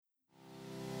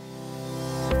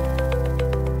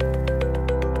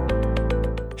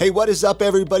Hey, what is up,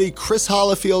 everybody? Chris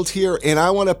Hollifield here, and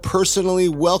I want to personally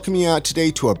welcome you out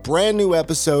today to a brand new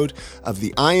episode of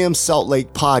the I Am Salt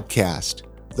Lake podcast.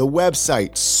 The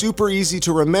website, super easy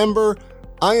to remember,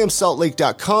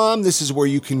 iamsaltlake.com. This is where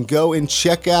you can go and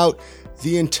check out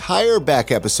the entire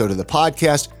back episode of the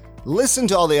podcast. Listen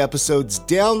to all the episodes,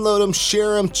 download them,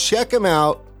 share them, check them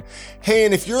out. Hey,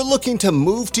 and if you're looking to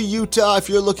move to Utah, if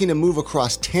you're looking to move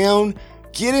across town,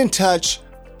 get in touch.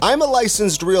 I'm a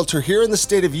licensed realtor here in the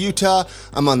state of Utah.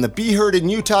 I'm on the Be Heard in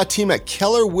Utah team at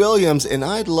Keller Williams, and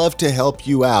I'd love to help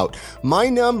you out. My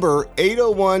number,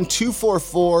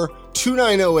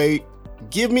 801-244-2908.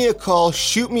 Give me a call,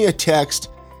 shoot me a text,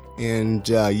 and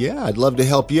I'd love to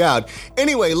help you out.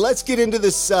 Anyway, let's get into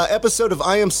this episode of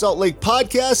I Am Salt Lake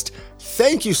podcast.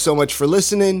 Thank you so much for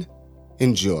listening.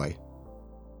 Enjoy.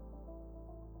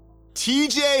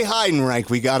 TJ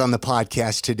Heidenreich we got on the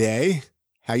podcast today.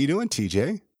 How you doing,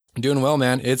 TJ? I'm doing well,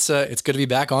 man. It's good to be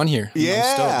back on here.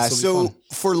 Yeah. So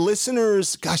for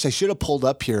listeners, gosh, I should have pulled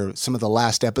up here some of the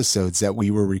last episodes that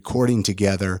we were recording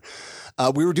together.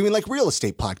 We were doing like real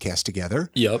estate podcasts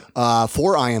together. Yep.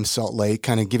 For I Am Salt Lake,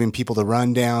 kind of giving people the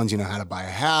rundowns, how to buy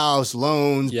a house,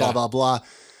 loans, blah, blah, blah.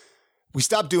 We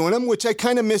stopped doing them, which I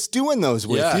kind of miss doing those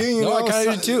with you. I kind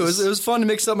of did too. It was fun to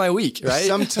mix up my week, right?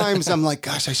 Sometimes I'm like,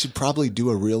 gosh, I should probably do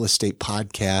a real estate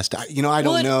podcast. I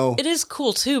don't know. It is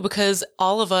cool too, because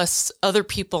all of us, other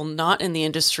people not in the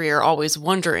industry, are always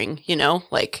wondering,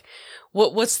 like,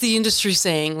 what's the industry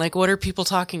saying? Like, what are people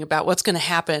talking about? What's going to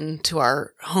happen to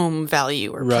our home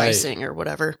value or pricing or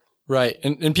whatever? Right.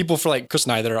 And people for like Chris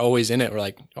and I that are always in it, we're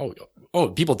like, oh,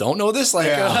 people don't know this? Like,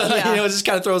 it just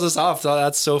kind of throws us off. So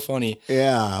that's so funny.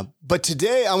 Yeah. But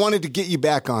today I wanted to get you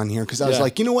back on here because I was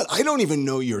like, you know what? I don't even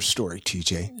know your story,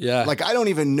 TJ. Yeah. Like, I don't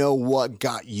even know what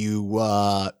got you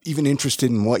even interested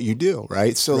in what you do.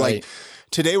 Right. So like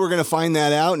today we're going to find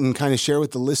that out and kind of share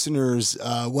with the listeners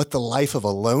what the life of a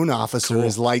loan officer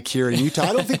is like here in Utah.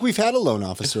 I don't think we've had a loan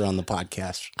officer on the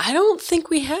podcast. I don't think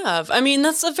we have. I mean,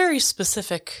 that's a very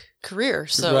specific career.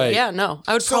 So I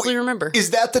would probably remember. Is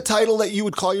that the title that you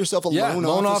would call yourself,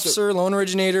 loan officer, loan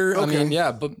originator? Okay. I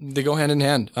mean, but they go hand in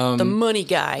hand. The money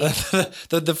guy.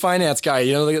 the finance guy,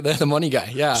 the money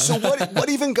guy. Yeah. So what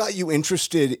even got you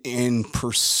interested in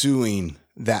pursuing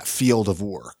that field of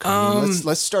work?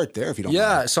 Let's start there if you don't mind.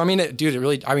 Yeah. So, I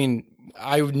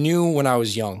knew when I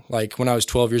was young, like when I was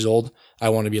 12 years old, I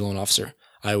wanted to be a loan officer.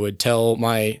 I would tell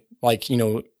my,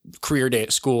 career day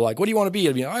at school, like, what do you want to be?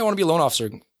 I'd be, I want to be a loan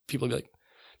officer. People would be like,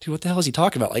 dude, what the hell is he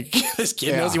talking about? Like, this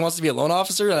kid knows he wants to be a loan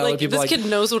officer. And like, this kid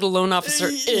knows what a loan officer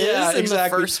is in the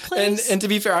first place. And to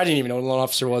be fair, I didn't even know what a loan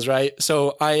officer was, right?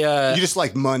 So you just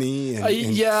like money and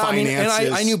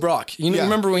finances. I knew Brock.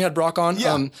 Remember when we had Brock on?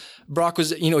 Yeah. Brock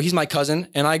was, he's my cousin,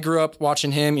 and I grew up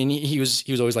watching him, and he was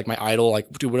always like my idol.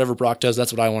 Like, dude, whatever Brock does,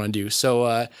 that's what I want to do.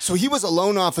 So, so he was a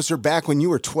loan officer back when you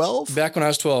were 12? Back when I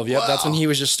was 12. Yep. Wow. That's when he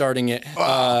was just starting it.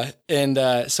 Wow.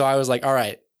 So I was like, all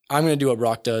right, I'm going to do what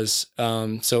Brock does.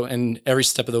 And every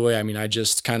step of the way, I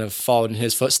just kind of followed in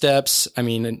his footsteps. I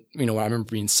remember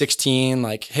being 16,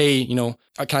 like, hey, can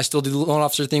I still do the loan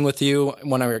officer thing with you?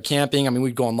 When we were camping,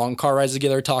 we'd go on long car rides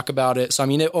together, talk about it. So,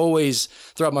 it always,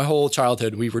 throughout my whole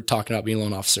childhood, we were talking about being a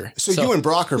loan officer. So you and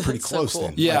Brock are pretty close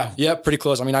then. Yeah. Yeah. Pretty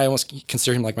close. I almost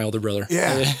consider him like my older brother.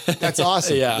 Yeah. That's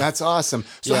awesome. Yeah. That's awesome.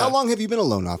 So how long have you been a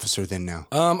loan officer then now?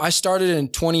 I started in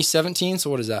 2017. So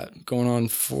what is that? Going on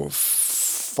for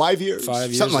 5 years? 5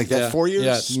 years. Something like that. 4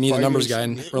 years? Yeah, me, the numbers guy.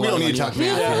 And we don't need to talk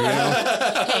math here,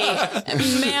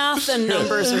 Hey, math and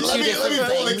numbers are two different things. Let me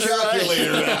pull the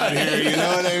calculator out here, you know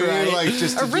what I mean? Right. Like,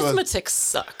 just arithmetic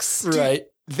sucks. Right.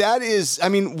 That is,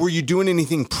 were you doing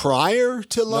anything prior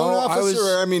to loan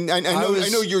officer? I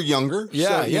know you're younger.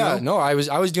 Yeah, so, No, I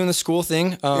was doing the school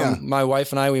thing. My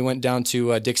wife and I, we went down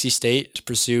to Dixie State to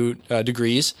pursue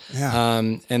degrees. Yeah.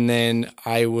 And then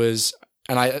I was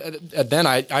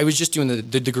just doing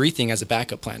the degree thing as a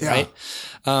backup plan, right?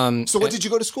 So what did you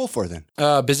go to school for then?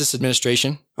 Business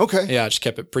administration. Okay. Yeah, I just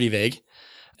kept it pretty vague.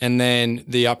 And then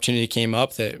the opportunity came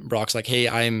up that Brock's like, hey,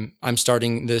 I'm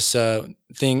starting this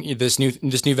this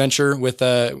new venture with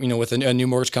a new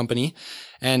mortgage company.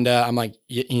 And I'm like,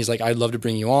 he's like, I'd love to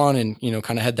bring you on and,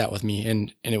 kind of head that with me.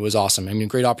 And it was awesome.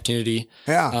 Great opportunity.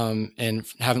 Yeah. And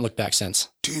haven't looked back since.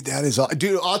 Dude,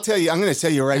 I'll tell you, I'm going to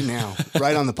tell you right now,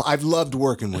 I've loved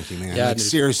working with you, man. Yeah,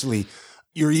 seriously,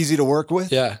 you're easy to work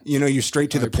with. Yeah. You're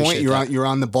straight to the point. You're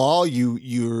on the ball.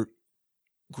 You're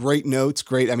great notes.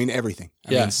 Great. Everything.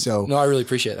 No, I really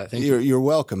appreciate that. Thank you. You're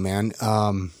welcome, man.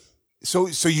 So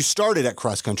you started at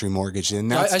Cross Country Mortgage,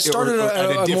 and I started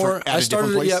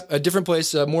at a different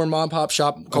place, more mom and pop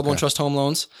shop called One Trust Home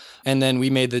Loans, and then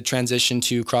we made the transition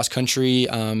to Cross Country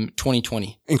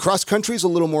 2020. And Cross Country is a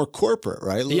little more corporate,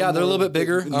 right? Yeah, they're a little bit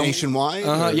bigger,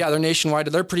 nationwide. Yeah, they're nationwide.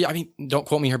 They're pretty. I mean, don't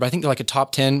quote me here, but I think they're like a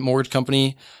top 10 mortgage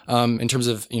company in terms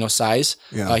of size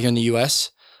here in the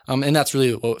U.S. And that's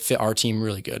really what fit our team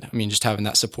really good. I mean, just having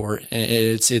that support, and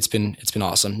it's been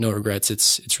awesome. No regrets.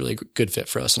 It's really a good fit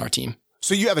for us and our team.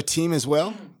 So you have a team as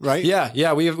well, right?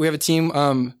 Yeah. We have a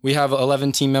team. We have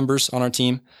 11 team members on our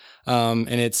team. And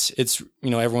it's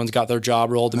everyone's got their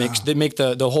job role to make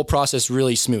the whole process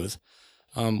really smooth.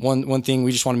 One thing,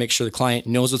 we just want to make sure the client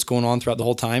knows what's going on throughout the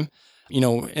whole time.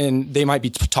 And they might be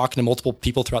talking to multiple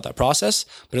people throughout that process,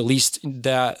 but at least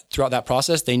that throughout that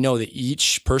process, they know that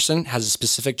each person has a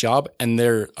specific job and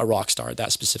they're a rock star at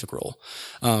that specific role.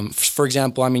 For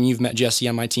example, I mean, you've met Jesse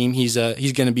on my team. He's going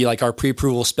to be like our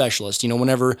pre-approval specialist.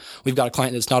 Whenever we've got a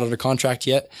client that's not under contract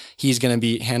yet, he's going to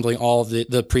be handling all of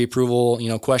the pre-approval,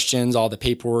 questions, all the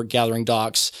paperwork, gathering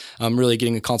docs, really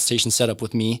getting a consultation set up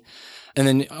with me. And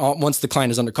then once the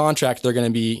client is under contract, they're going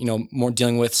to be, more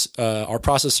dealing with our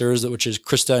processors, which is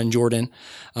Krista and Jordan,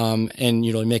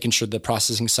 and making sure the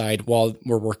processing side while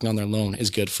we're working on their loan is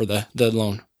good for the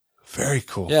loan. Very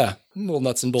cool. Yeah, little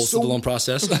nuts and bolts of the loan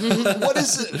process. What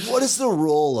is the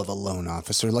role of a loan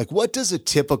officer? Like, what does a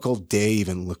typical day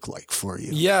even look like for you?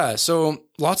 Yeah, so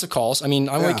lots of calls. I mean,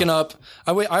 I'm waking up.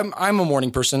 I'm a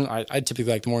morning person. I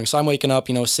typically like the morning, so I'm waking up.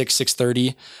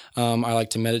 6:30. I like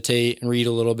to meditate and read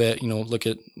a little bit. Look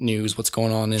at news, what's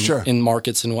going on in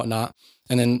markets and whatnot.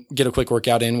 And then get a quick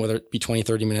workout in, whether it be 20,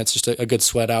 30 minutes, just a good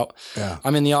sweat out. Yeah.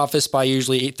 I'm in the office by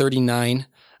usually 8:39.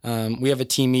 We have a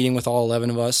team meeting with all 11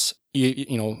 of us.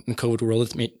 In the COVID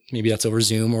world, maybe that's over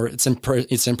Zoom or it's in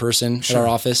person at our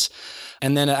office.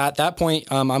 And then at that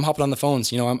point, I'm hopping on the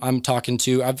phones. I'm talking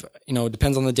to, it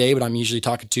depends on the day, but I'm usually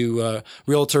talking to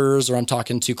realtors or I'm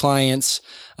talking to clients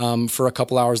for a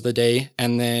couple hours of the day.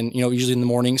 And then, usually in the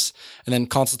mornings, and then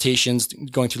consultations,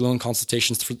 going through loan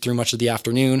consultations through much of the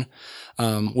afternoon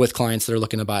with clients that are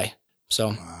looking to buy.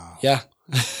 So, yeah.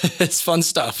 It's fun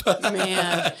stuff.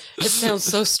 Man, it sounds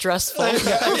so stressful.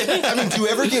 I mean, do you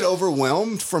ever get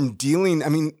overwhelmed from dealing? I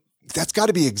mean, that's got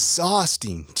to be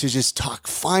exhausting to just talk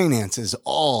finances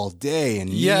all day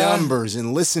and numbers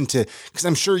and listen to, because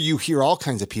I'm sure you hear all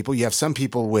kinds of people. You have some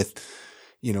people with,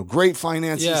 great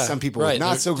finances, some people with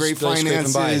not so great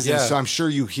finances. And so I'm sure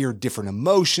you hear different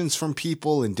emotions from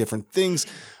people and different things.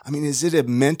 I mean, is it a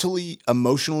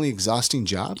emotionally exhausting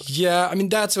job? Yeah. I mean,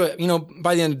 that's what,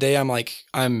 by the end of the day,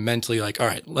 I'm mentally like, all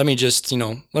right, let me just,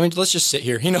 let's just sit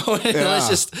here, let's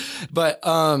just, but,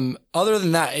 other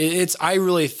than that, I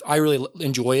really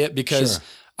enjoy it because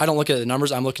I don't look at the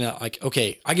numbers. I'm looking at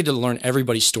okay, I get to learn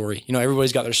everybody's story.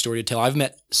 Everybody's got their story to tell. I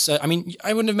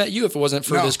wouldn't have met you if it wasn't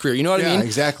for this career. You know what I mean?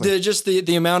 Exactly.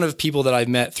 The amount of people that I've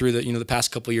met through the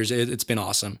past couple of years, it's been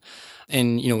awesome.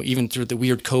 And, even through the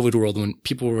weird COVID world when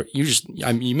people were,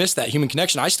 you miss that human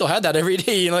connection. I still had that every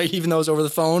day, even though it was over the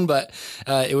phone, but,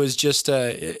 it was just,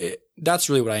 that's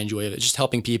really what I enjoy of it. Just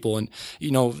helping people and,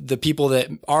 the people that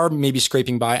are maybe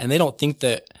scraping by and they don't think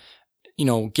that,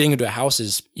 getting into a house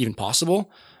is even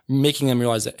possible, making them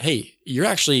realize that, hey,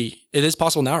 it is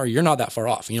possible now, or you're not that far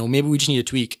off. Maybe we just need to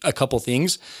tweak a couple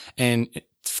things and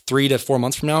 3 to 4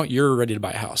 months from now, you're ready to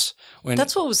buy a house.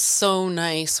 That's what was so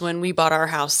nice when we bought our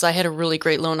house. I had a really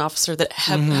great loan officer that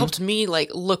helped me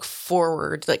look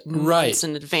forward, months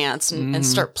in advance and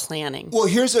start planning. Well,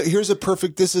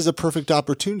 this is a perfect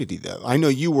opportunity though. I know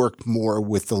you worked more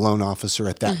with the loan officer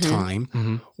at that time.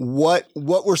 Mm-hmm. What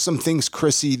were some things,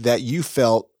 Chrissy, that you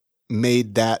felt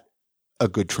made that a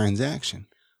good transaction?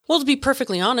 Well, to be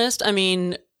perfectly honest, I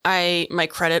mean, my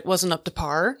credit wasn't up to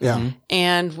par. Yeah.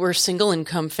 And we're a single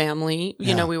income family.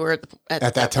 We were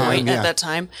at that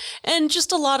time. And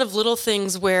just a lot of little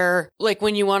things where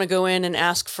when you want to go in and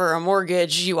ask for a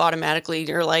mortgage, you automatically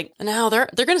you're like, no, they're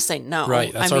going to say no.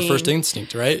 Right. That's our first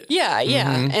instinct, right? Yeah.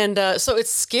 Yeah. Mm-hmm. And so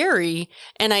it's scary.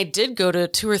 And I did go to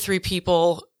 2 or 3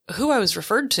 people who I was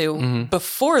referred to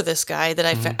before this guy that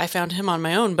I found him on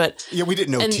my own, but we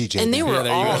didn't know TJ. And they were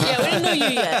all, we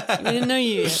didn't know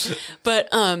you yet. But,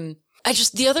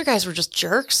 the other guys were just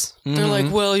jerks. They're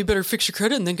like, well, you better fix your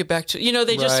credit and then get back to, they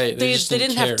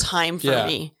didn't have time for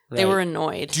me. Right. They were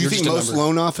annoyed. Do you think most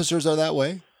loan officers are that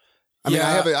way? I mean,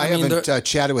 I haven't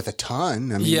chatted with a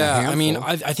ton.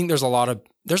 I think there's a lot of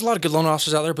good loan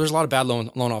officers out there, but there's a lot of bad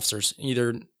loan officers.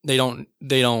 Either they don't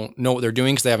know what they're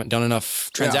doing because they haven't done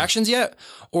enough transactions yet,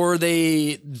 or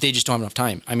they just don't have enough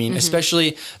time. I mean,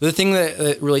 especially the thing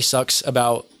that really sucks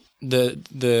about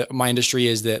my industry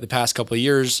is that the past couple of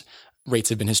years, rates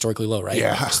have been historically low, right?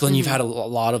 Yeah. So then you've had a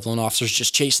lot of loan officers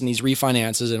just chasing these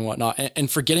refinances and whatnot, and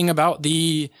forgetting about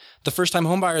the first time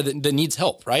home buyer that needs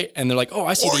help, right? And they're like, oh,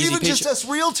 I see Or the easy even paycheck. just us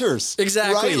realtors.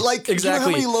 Exactly. Right? Like, exactly. Do you know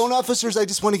how many loan officers I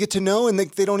just want to get to know and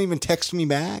they don't even text me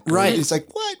back? Right. It's like,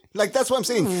 what? Like, that's what I'm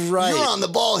saying. Right. You're on the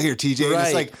ball here, TJ. And it's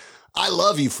Right. like, I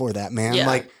love you for that, man. Yeah.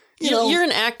 Like, you know. You're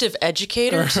an active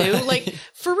educator too. Like,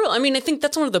 for real. I mean, I think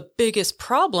that's one of the biggest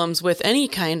problems with any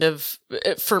kind of,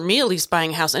 for me at least,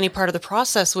 buying a house, any part of the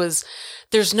process was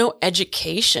there's no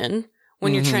education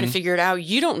when you're trying to figure it out.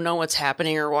 You don't know what's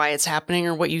happening or why it's happening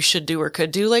or what you should do or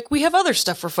could do. Like, we have other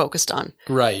stuff we're focused on.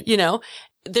 Right. You know,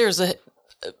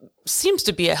 seems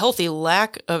to be a healthy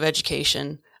lack of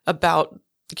education about,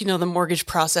 you know, the mortgage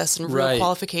process and real Right.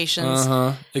 qualifications.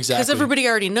 Exactly. Because everybody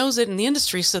already knows it in the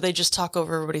industry, so they just talk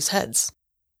over everybody's heads.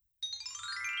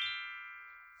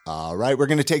 All right, we're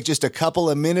going to take just a couple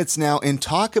of minutes now and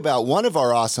talk about one of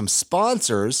our awesome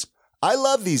sponsors. I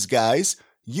love these guys,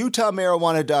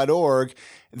 UtahMarijuana.org.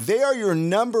 They are your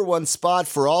number one spot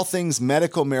for all things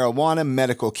medical marijuana,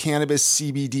 medical cannabis,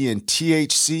 CBD, and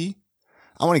THC.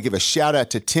 I want to give a shout out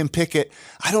to Tim Pickett.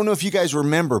 I don't know if you guys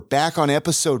remember back on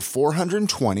episode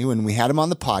 420 when we had him on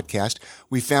the podcast,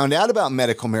 we found out about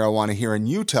medical marijuana here in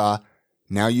Utah.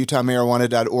 Now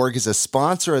UtahMarijuana.org is a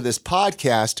sponsor of this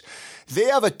podcast. They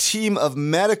have a team of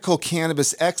medical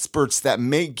cannabis experts that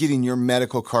make getting your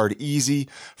medical card easy,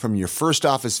 from your first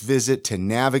office visit to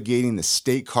navigating the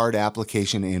state card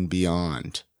application and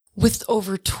beyond. With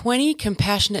over 20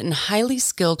 compassionate and highly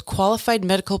skilled qualified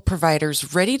medical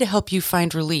providers ready to help you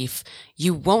find relief,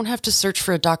 you won't have to search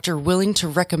for a doctor willing to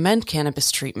recommend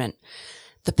cannabis treatment.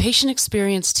 The patient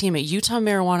experience team at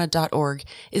UtahMarijuana.org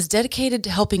is dedicated to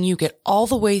helping you get all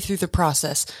the way through the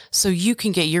process so you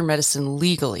can get your medicine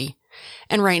legally.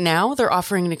 And right now, they're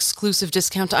offering an exclusive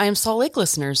discount to I Am Salt Lake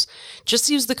listeners. Just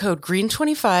use the code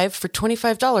GREEN25 for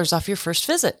 $25 off your first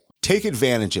visit. Take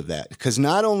advantage of that, because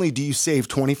not only do you save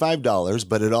 $25,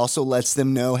 but it also lets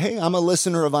them know, hey, I'm a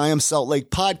listener of I Am Salt Lake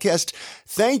podcast.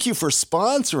 Thank you for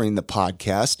sponsoring the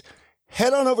podcast.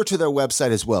 Head on over to their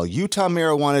website as well,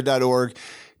 UtahMarijuana.org.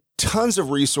 Tons of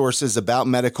resources about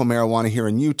medical marijuana here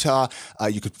in Utah.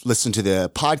 You could listen to the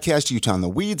podcast, Utah in the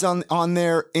Weeds, on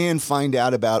there, and find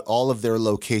out about all of their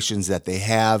locations that they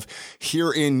have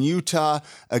here in Utah.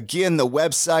 Again, the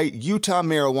website,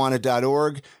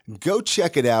 UtahMarijuana.org. Go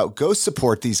check it out. Go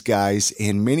support these guys.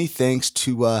 And many thanks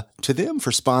to them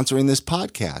for sponsoring this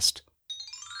podcast.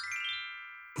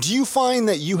 Do you find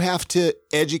that you have to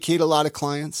educate a lot of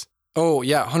clients? Oh,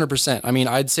 yeah, 100%. I mean,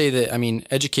 I'd say that,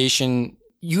 education,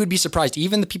 you would be surprised.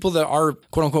 Even the people that are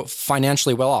quote unquote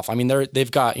financially well off. I mean,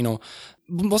 they've got,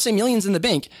 we'll say millions in the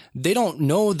bank. They don't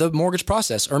know the mortgage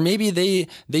process, or maybe they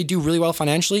do really well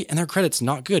financially and their credit's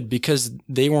not good because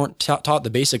they weren't taught the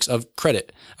basics of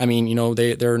credit. I mean,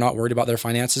 they're not worried about their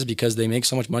finances because they make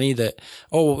so much money that,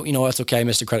 it's okay. I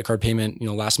missed a credit card payment,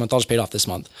 last month. I'll just pay it off this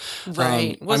month.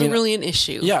 Right. Wasn't really an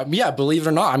issue. Yeah. Believe it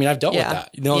or not. I mean, I've dealt with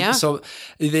that, so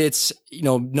it's,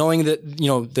 knowing that,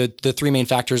 the three main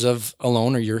factors of a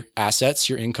loan are your assets,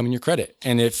 your income, and your credit.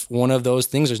 And if one of those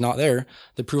things is not there,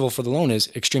 the approval for the loan is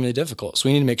extremely difficult. So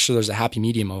we need to make sure there's a happy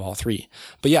medium of all three.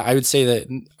 But yeah, I would say that,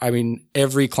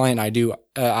 every client I do,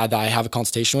 that I have a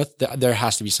consultation with, there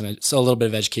has to be a little bit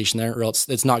of education there, or else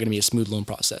it's not going to be a smooth loan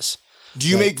process. Do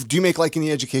you make like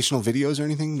any educational videos or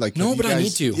anything? Like, no, but I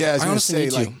need to. Yeah, I was going to say,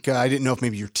 need to. I didn't know if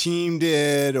maybe your team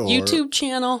did or YouTube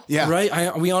channel. Yeah,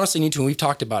 right. We honestly need to, and we've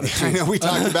talked about it too. I know we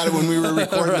talked about it when we were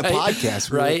recording the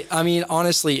podcast, right? I mean,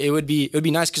 honestly, it would be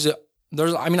nice because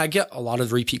I get a lot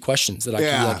of repeat questions that I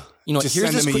can be like, just here's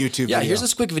send this them quick, a YouTube video. here's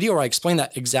this quick video where I explain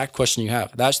that exact question you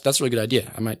have. That's a really good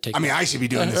idea. I might take. I should be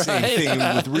doing the same thing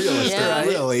with real estate. Yeah.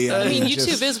 Really,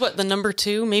 YouTube is what, the number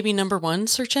 2, maybe number 1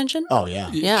 search engine? Oh yeah,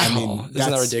 yeah. Isn't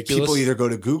that ridiculous? People either go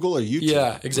to Google or YouTube.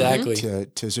 Yeah, exactly.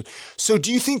 So,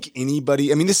 do you think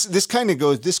anybody? I mean, this kind of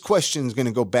goes. This question is going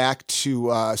to go back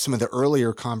to some of the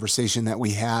earlier conversation that we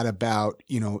had about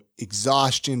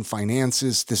exhaustion,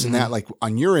 finances, this and that, like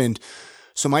on your end.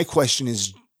 So my question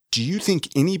is, do you think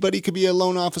anybody could be a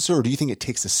loan officer, or do you think it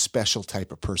takes a special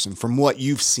type of person from what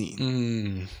you've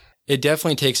seen? It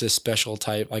definitely takes a special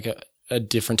type, like a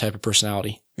different type of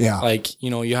personality. Yeah. Like,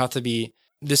 you have to be,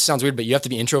 this sounds weird, but you have to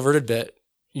be introverted, but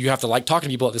you have to like talking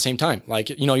to people at the same time. Like,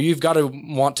 you've got to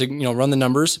want to, run the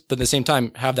numbers, but at the same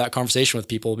time, have that conversation with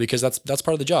people, because that's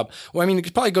part of the job. Well,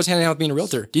 it probably goes hand in hand with being a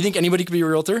realtor. Do you think anybody could be a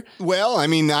realtor? Well,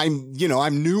 I'm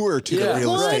newer to the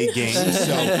real estate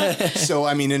game. So,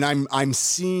 and I'm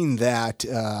seeing that,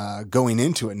 going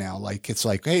into it now. Like, it's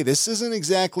like, hey, this isn't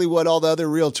exactly what all the other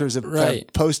realtors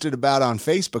have posted about on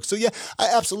Facebook. So yeah,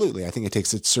 absolutely. I think it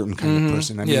takes a certain kind of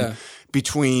person.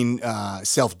 between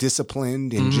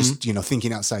self-disciplined and just,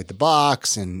 thinking outside the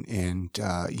box and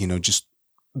just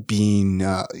being,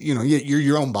 you're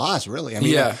your own boss, really. I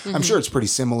mean, I'm sure it's pretty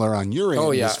similar on your end.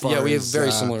 Oh, yeah. As far We have as,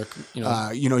 very similar,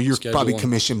 you're probably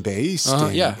commission based.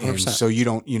 Yeah, 100%. And so you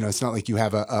don't, it's not like you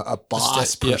have a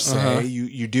boss per se.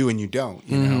 You do and you don't,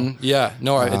 you know? Yeah.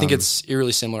 No, I think it's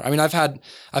eerily similar. I mean, I've had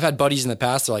buddies in the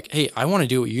past. They're like, hey, I want to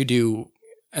do what you do.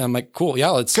 And I'm like, cool, yeah,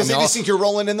 let's. Because they just think you're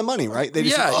rolling in the money, right? They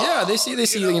just they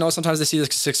see, sometimes they see the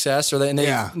success, or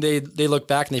they look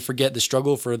back and they forget the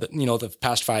struggle for the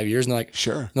past 5 years, and they're like,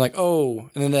 sure, they're like, oh,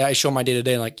 and then I show my day to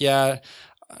day, and like, yeah,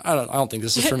 I don't think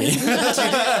this is for me. Did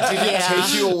it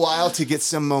take you a while to get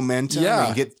some momentum?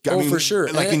 Yeah, for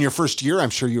sure. Like in your first year,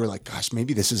 I'm sure you were like, gosh,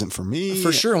 maybe this isn't for me.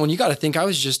 For sure. When you got to think, I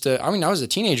was just, I was a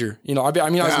teenager. I was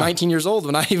 19 years old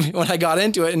when I got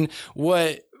into it, and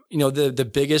what. The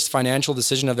biggest financial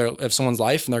decision of someone's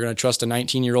life, and they're going to trust a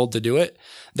 19-year-old to do it.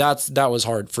 That was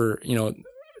hard for,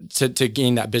 to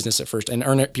gain that business at first and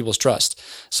earn people's trust.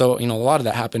 So, a lot of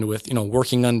that happened with,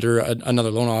 working under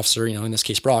another loan officer, in this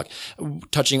case, Brock,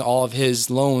 touching all of his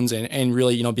loans and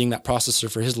really, being that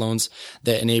processor for his loans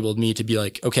that enabled me to be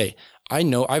like, okay, I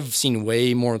know I've seen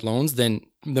way more loans than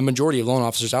the majority of loan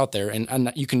officers out there,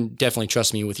 and you can definitely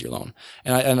trust me with your loan.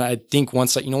 And I think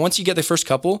once you get the first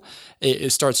couple,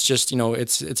 it starts just,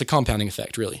 it's a compounding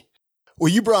effect, really.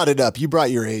 Well, you brought it up. You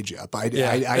brought your age up. I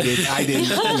didn't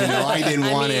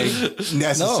want to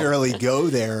necessarily go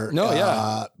there. No,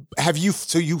 yeah.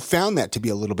 So you found that to be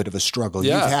a little bit of a struggle.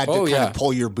 Yeah. You've had to kind of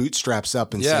pull your bootstraps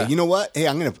up and say, you know what? Hey,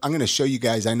 I'm going to show you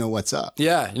guys I know what's up.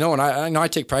 Yeah. And I know I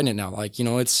take pride in it now. Like,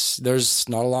 there's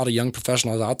not a lot of young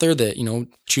professionals out there that,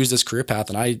 choose this career path.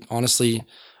 And I honestly,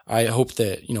 I hope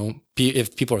that,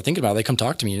 if people are thinking about it, they come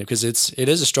talk to me, because it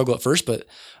is a struggle at first, but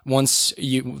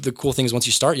the cool thing is once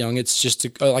you start young, it's just,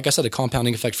 like I said, a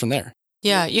compounding effect from there.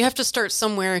 Yeah. You have to start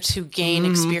somewhere to gain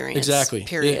experience. Exactly.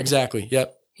 Period. Yeah, exactly.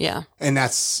 Yep. Yeah. And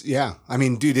that's, I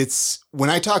mean, dude, it's when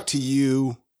I talk to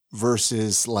you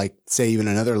versus like, say, even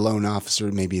another loan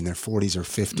officer, maybe in their 40s or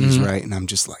 50s, right? And I'm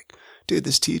just like, dude,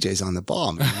 this TJ's on the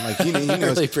ball, man. Like, he knows. I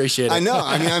really appreciate it. I know.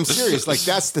 I mean, I'm serious. Like,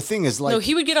 that's the thing is like. No,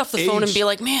 he would get off the phone and be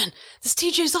like, man, this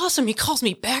TJ's awesome. He calls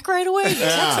me back right away. He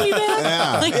texts me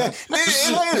back.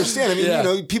 And I understand. I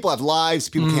mean, people have lives.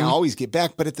 People can't always get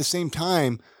back. But at the same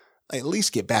time, at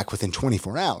least get back within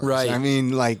 24 hours. Right. I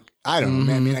mean, like, I don't know,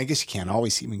 man. I mean, I guess you can't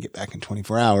always even get back in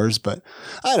 24 hours, but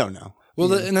I don't know.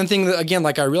 Well, and then thing that, again,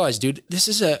 like I realized, dude, this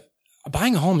is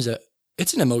buying a home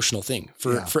it's an emotional thing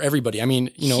for everybody. I mean,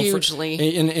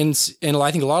 hugely. And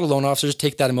I think a lot of loan officers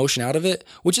take that emotion out of it,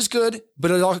 which is good,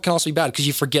 but it can also be bad because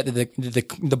you forget that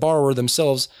the borrower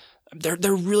themselves,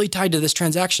 they're really tied to this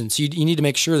transaction. So you need to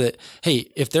make sure that, hey,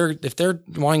 if they're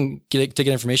wanting to get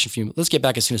information from you, let's get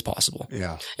back as soon as possible.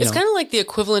 Yeah. It's kind of like the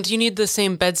equivalent. You need the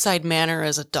same bedside manner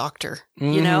as a doctor,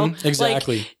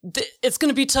 Exactly. Like, it's going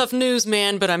to be tough news,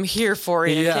 man, but I'm here for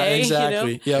you. Yeah, okay?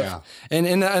 exactly. Yeah.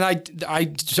 And I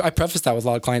preface that with a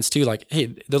lot of clients too. Like,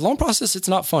 hey, the loan process, it's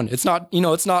not fun. It's not,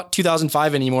 it's not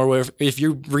 2005 anymore where if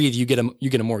you breathe, you get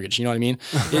a mortgage. You know what I mean?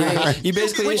 You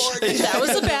basically, that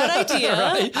was a bad idea.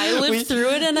 Right? I lived through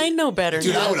it and I know better.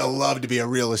 Dude, I would have loved to be a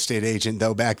real estate agent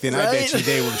though back then. Right? I bet you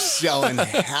they were selling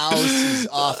houses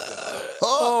off.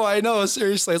 Oh, I know.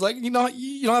 Seriously. It's like, you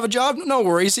don't have a job? No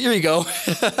worries. Here you go.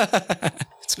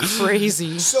 It's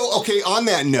crazy. So, okay, on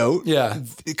that note,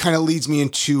 it kind of leads me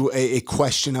into a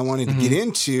question I wanted to get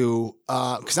into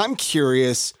because I'm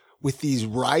curious with these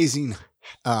rising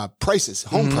prices,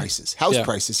 home prices, house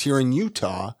prices here in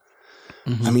Utah.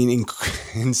 I mean,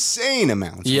 insane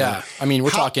amounts. Yeah. Right? I mean,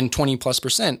 we're talking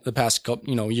 20+% the past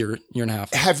couple, year and a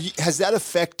half. Has that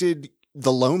affected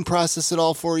the loan process at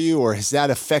all for you, or has that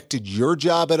affected your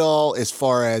job at all? As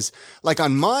far as like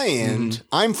on my end,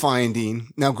 I'm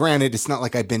finding now, granted, it's not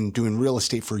like I've been doing real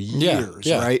estate for years,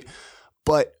 right?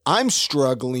 But I'm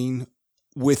struggling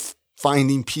with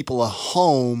finding people a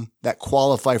home that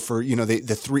qualify for,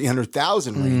 the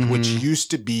 300,000 range, which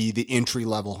used to be the entry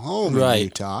level home in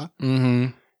Utah.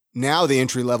 Now the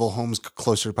entry level home's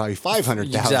closer to probably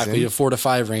 500,000. Exactly, the 4 to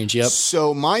 5 range. Yep.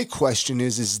 So my question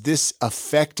is this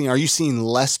affecting? Are you seeing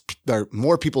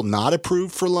more people not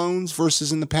approved for loans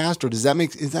versus in the past, or does that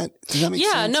make sense?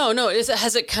 Yeah, no.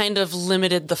 Has it kind of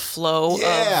limited the flow? Of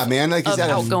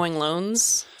outgoing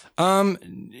loans?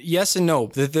 Yes and no.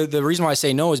 The reason why I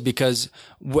say no is because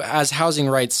as housing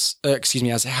prices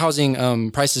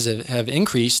have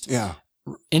increased. Yeah.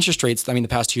 Interest rates, I mean, the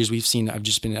past 2 years we've seen have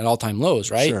just been at all-time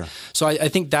lows, right? Sure. So I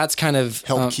think that's kind of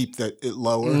helped keep it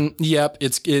lower. Yep,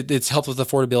 it's helped with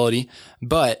affordability,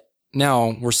 but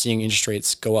now we're seeing interest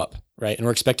rates go up, right? And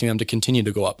we're expecting them to continue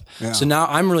to go up. Yeah. So now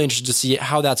I'm really interested to see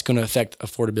how that's going to affect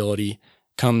affordability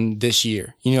come this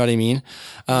year. You know what I mean?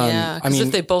 Yeah, because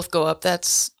if they both go up,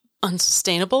 that's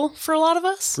unsustainable for a lot of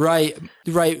us. Right.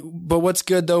 But what's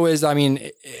good though is, I mean,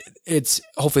 it's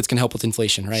hopefully it's going to help with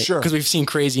inflation, right? Sure. Because we've seen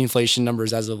crazy inflation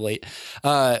numbers as of late. We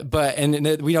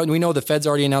know the Fed's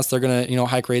already announced they're going to,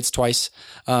 hike rates twice.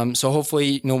 So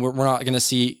hopefully, we're not going to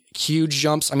see huge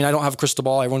jumps. I mean, I don't have a crystal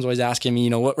ball. Everyone's always asking me,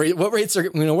 what rates are,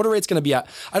 what are rates going to be at?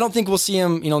 I don't think we'll see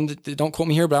them, don't quote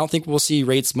me here, but I don't think we'll see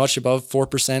rates much above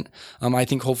 4%. I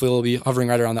think hopefully it'll be hovering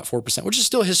right around that 4%, which is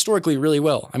still historically really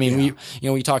well. I mean,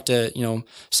 we talked to,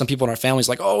 some people in our families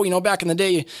like, back in the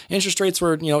day, interest rates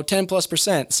were,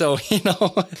 10+%. So,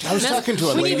 I was talking to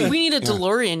a lady. We need a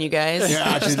DeLorean, you guys.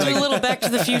 Yeah, just do a little Back to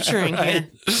the Future in here.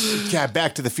 Yeah,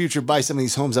 Back to the Future. Buy some of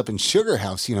these homes up in Sugar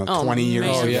House, 20 years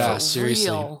ago. Oh yeah,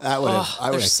 seriously. I would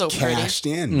have so cashed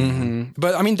in. Mm-hmm.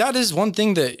 But I mean, that is one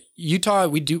thing that Utah,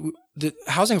 we do, the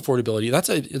housing affordability,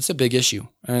 it's a big issue.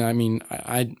 And I mean,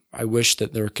 I wish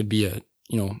that there could be a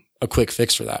quick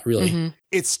fix for that, really. Mm-hmm.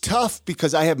 It's tough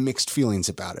because I have mixed feelings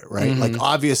about it, right? Mm-hmm. Like,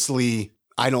 obviously,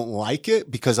 I don't like it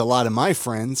because a lot of my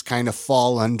friends kind of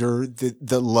fall under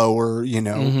the lower,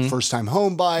 first time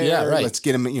home buyer. Yeah, right. Let's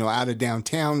get them, out of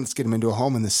downtown. Let's get them into a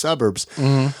home in the suburbs.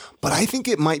 But I think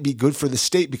it might be good for the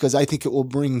state because I think it will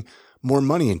bring more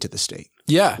money into the state.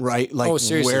 Yeah. Right. Like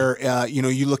where,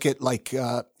 you look at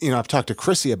I've talked to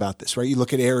Chrissy about this, right? You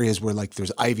look at areas where like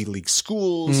there's Ivy League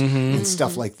schools and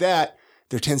stuff like that.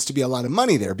 There tends to be a lot of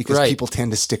money there because people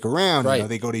tend to stick around. Right.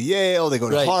 They go to Yale, they go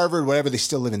to Harvard, whatever. They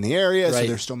still live in the area. So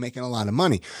they're still making a lot of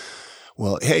money.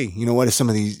 Well, hey, you know what? If some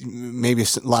of these, maybe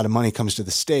a lot of money comes to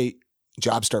the state,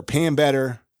 jobs start paying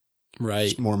better. Right.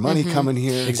 There's more money coming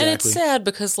here. Exactly. And it's sad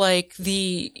because like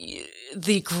the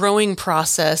growing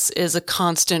process is a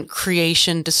constant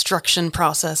creation, destruction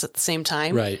process at the same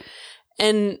time. Right.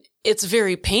 And it's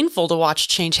very painful to watch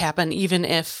change happen, even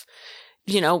if,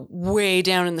 way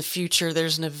down in the future,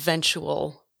 there's an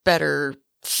eventual better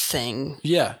thing.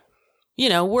 Yeah.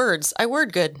 Words. I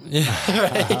word good.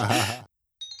 Yeah.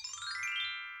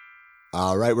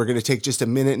 All right. We're going to take just a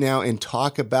minute now and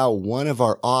talk about one of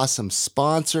our awesome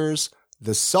sponsors,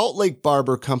 the Salt Lake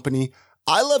Barber Company.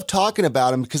 I love talking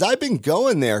about them because I've been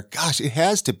going there. Gosh, it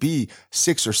has to be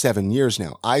 6 or 7 years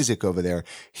now. Isaac over there,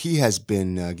 he has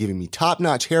been giving me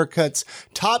top-notch haircuts,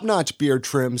 top-notch beard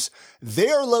trims. They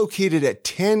are located at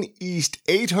 10 East,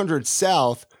 800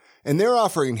 South, and they're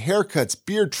offering haircuts,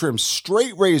 beard trims,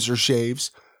 straight razor shaves,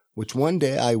 which one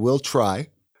day I will try.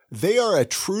 They are a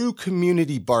true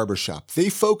community barbershop. They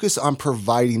focus on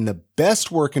providing the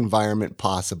best work environment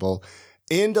possible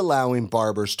and allowing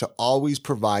barbers to always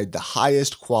provide the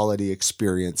highest quality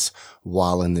experience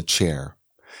while in the chair.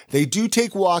 They do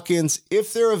take walk-ins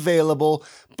if they're available,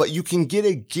 but you can get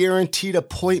a guaranteed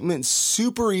appointment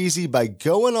super easy by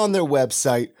going on their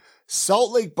website,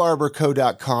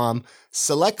 saltlakebarberco.com,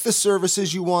 select the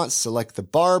services you want, select the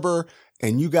barber,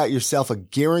 and you got yourself a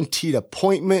guaranteed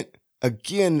appointment.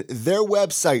 Again, their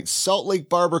website,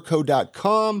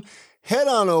 saltlakebarberco.com. Head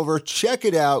on over, check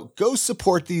it out, go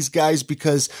support these guys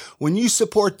because when you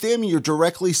support them, you're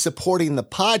directly supporting the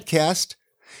podcast.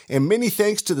 And many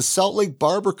thanks to the Salt Lake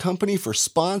Barber Company for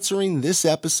sponsoring this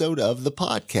episode of the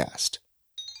podcast.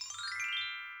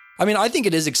 I mean, I think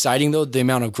it is exciting, though, the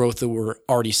amount of growth that we're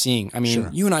already seeing. I mean,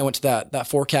 you and I went to that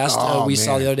forecast we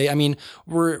saw the other day. I mean,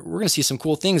 we're going to see some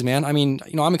cool things, man. I mean,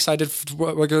 I'm excited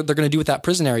for what they're going to do with that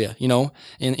prison area,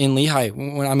 in Lehigh.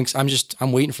 When I'm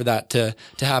waiting for that to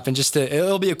happen.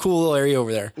 It'll be a cool little area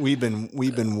over there. We've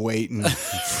been waiting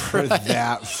for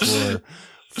that for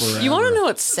forever. You want to know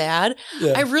what's sad?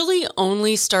 Yeah. I really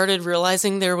only started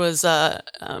realizing there was the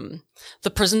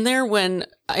prison there when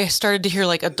I started to hear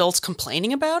like adults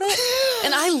complaining about it.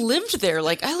 And I lived there.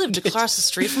 Like I lived across the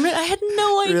street from it. I had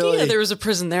no idea there was a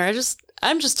prison there.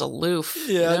 I'm just aloof.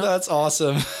 Yeah, that's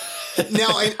awesome. Now,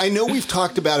 I know we've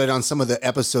talked about it on some of the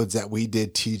episodes that we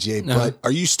did, TJ, but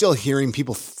are you still hearing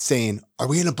people saying, are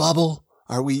we in a bubble?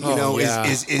 Are we,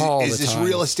 is this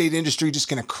real estate industry just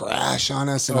going to crash on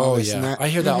us and all this and that? I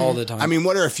hear that all the time. I mean,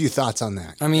 what are a few thoughts on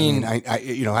that? I mean, I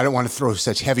don't want to throw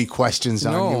such heavy questions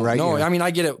on you, right? No, I mean,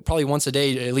 I get it probably once a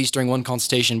day, at least during one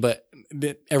consultation, but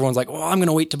everyone's like, well, I'm going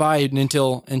to wait to buy it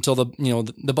until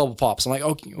the bubble pops. I'm like,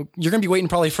 okay, you're going to be waiting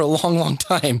probably for a long, long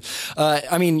time.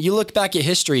 I mean, you look back at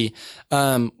history,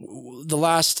 the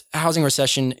last housing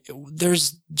recession,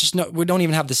 there's just we don't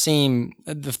even have the same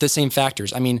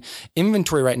factors. I mean,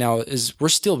 inventory right now we're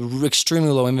still extremely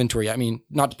low inventory. I mean,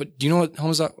 but do you know what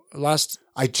homes that last?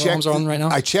 I checked homes are on right now.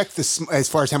 I checked this as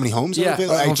far as how many homes are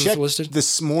available. I checked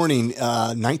this morning,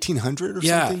 1,900 or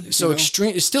something. Yeah, so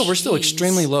extreme. We're still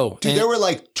extremely low. Dude, there were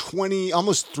like 20,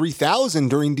 almost 3,000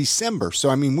 during December. So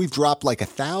I mean, we've dropped like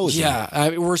 1,000.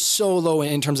 Yeah, we're so low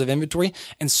in terms of inventory,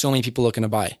 and so many people looking to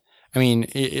buy. I mean,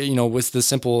 with the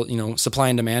simple, supply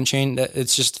and demand chain,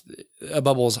 it's just a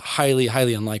bubble is highly,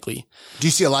 highly unlikely. Do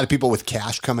you see a lot of people with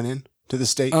cash coming in to the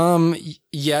state?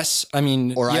 Yes. I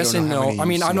mean, or yes and no. I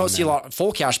mean, I don't see a lot of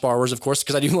full cash borrowers, of course,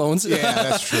 because I do loans. Yeah,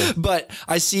 that's true. But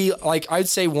I see, I'd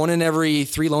say 1 in every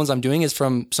 3 loans I'm doing is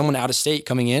from someone out of state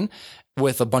coming in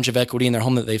with a bunch of equity in their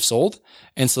home that they've sold.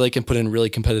 And so they can put in really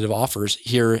competitive offers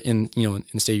here in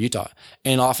the state of Utah.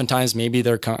 And oftentimes maybe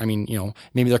they're coming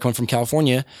from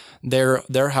California.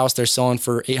 Their house they're selling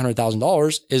for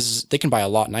 $800,000 they can buy a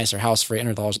lot nicer house for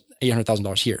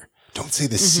 $800,000 here. Don't say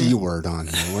the C word on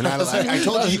here. We're not allowed. I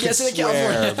told you could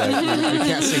swear, but you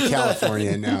can't say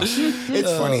California now.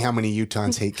 It's funny how many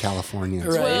Utahns hate California.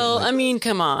 Right. Well, I mean,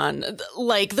 come on.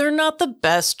 Like, they're not the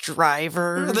best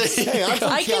drivers. Hey, I'm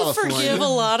from I can forgive a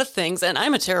lot of things, and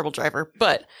I'm a terrible driver,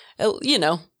 but,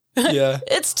 Yeah.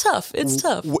 it's tough. It's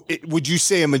tough. Would you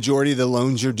say a majority of the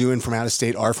loans you're doing from out of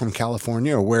state are from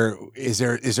California, or where is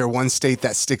there one state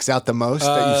that sticks out the most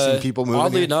that you've seen people moving?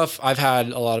 Oddly in? enough, I've had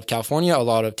a lot of California, a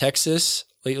lot of Texas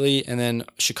lately, and then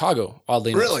Chicago.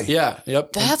 Oddly Really? enough, yeah,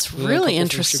 yep. That's And really a couple from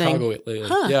interesting. Chicago lately.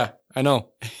 Huh. Yeah, I know.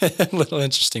 A little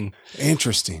interesting.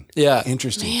 Interesting. Yeah.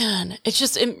 Interesting. Man,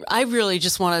 I really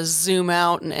just want to zoom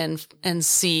out and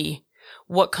see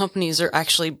what companies are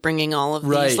actually bringing all of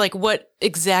these, Right. like what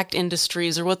exact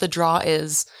industries or what the draw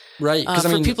is, Right.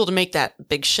 for people to make that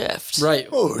big shift. Right.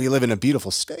 Oh, you live in a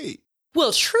beautiful state.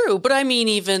 Well, true, but I mean,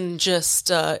 even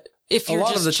just if A you're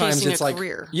lot just of the times chasing it's a like,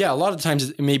 career. yeah, a lot of the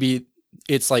times maybe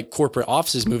it's like corporate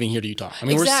offices moving here to Utah. I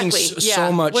mean, Exactly. we're seeing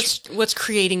so much. What's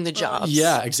creating the jobs?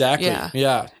 Yeah, exactly.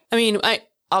 Yeah. I mean,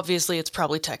 obviously it's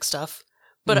probably tech stuff,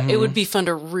 but it would be fun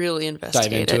to really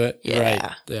investigate Dive into it. Yeah.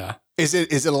 Right. Yeah. Is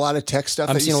it a lot of tech stuff?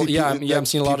 I'm that you seeing, see I'm people,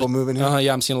 seeing a lot people of moving.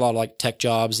 Yeah, I'm seeing a lot of like tech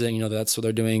jobs that that's what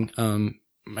they're doing.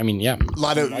 I mean, yeah, A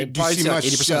lot of. I'd Do you probably see say like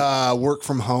much 80%. Work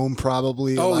from home?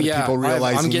 Probably. A Oh, lot of yeah. people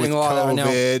realizing I'm getting with a lot of that now.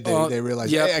 COVID, they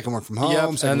realize, Yep. hey, I can work from home,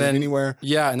 Yep. so I can live anywhere.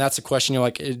 Yeah, and that's a question. You're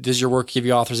like, does your work give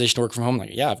you authorization to work from home?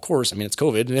 Like, yeah, of course. I mean, it's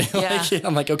COVID. Yeah.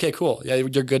 I'm like, okay, cool. Yeah,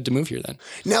 you're good to move here then.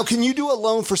 Now, can you do a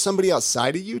loan for somebody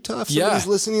outside of Utah? If somebody's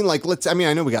listening, like I mean,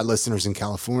 I know we got listeners in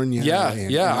California. Yeah,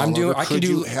 and yeah. all over. I Could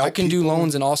you help can do people?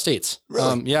 loans in all states.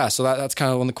 Really? Yeah. So that's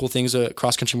kind of one of the cool things at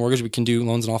Cross Country Mortgage. We can do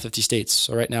loans in all 50 states.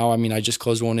 So right now, I mean, I just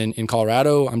closed one in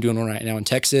Colorado. I'm doing one right now in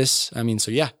Texas. I mean, so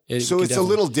yeah. So it's a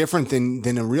little different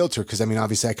than a realtor because I mean,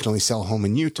 obviously, I can only sell a home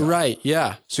in Utah. Right.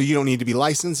 Yeah. So you don't need to be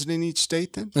licensed in each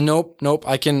state then? Nope.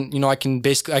 I can do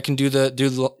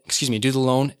the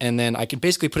loan, and then I can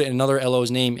basically put it in another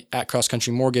LO's name at Cross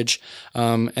Country Mortgage,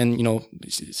 and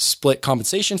split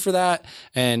compensation for that.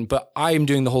 But I am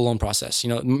doing the whole loan process.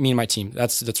 Me and my team.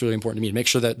 That's really important to me to make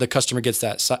sure that the customer gets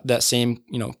that same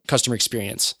customer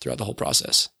experience throughout the whole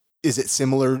process. Is it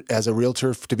similar as a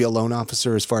realtor to be a loan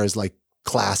officer as far as like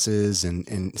classes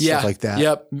and stuff like that?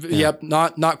 Yep.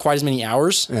 Not quite as many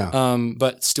hours. Yeah.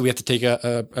 But still we have to take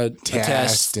a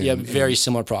test. Very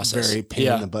similar process. Very pain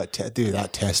in the butt test. Dude,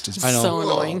 that test is so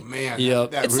annoying. Oh, man.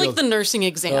 Yep. That It's like the nursing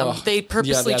exam. They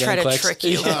purposely try to trick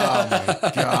you. Oh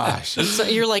my gosh. So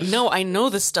you're like, no, I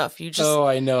know this stuff. You just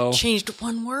I know. changed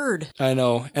one word. I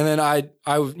know. And then I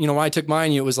when I took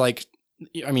mine, it was like,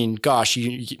 I mean, gosh,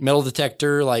 you metal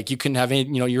detector, like you couldn't have any,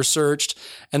 you're searched.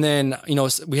 And then,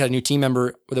 we had a new team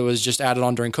member that was just added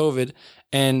on during COVID.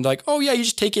 And like, oh yeah, you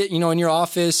just take it, in your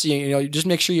office, you just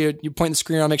make sure you point the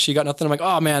screen on, make sure you got nothing. I'm like,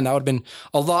 oh man, that would have been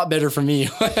a lot better for me.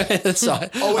 So I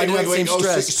didn't have the same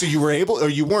stress. So you were able, or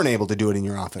you weren't able to do it in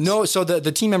your office? No. So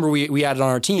the team member we added on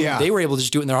our team, they were able to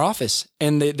just do it in their office,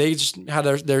 and they just had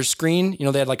their screen.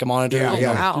 They had like a monitor,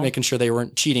 making sure they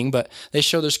weren't cheating, but they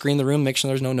show their screen, the room, make sure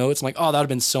there's no notes. I'm like, oh, that would have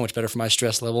been so much better for my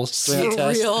stress levels. So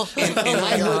real. And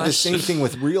I heard the same thing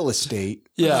with real estate.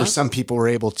 Yeah. For some people were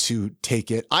able to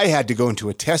take it. I had to go into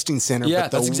a testing center. Yeah,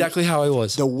 but that's exactly how I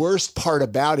was. The worst part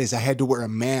about it is I had to wear a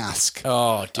mask.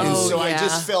 Oh, dude. And so I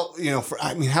just felt,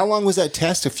 how long was that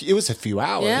test? It was a few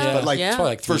hours. Yeah. But probably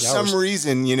like 3 for hours. some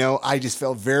reason, I just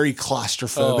felt very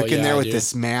claustrophobic in there with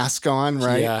this mask on,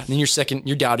 right? Yeah. And then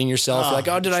you're doubting yourself. You're like,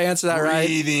 oh, did I answer that right?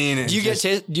 Breathing. Do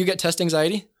you get test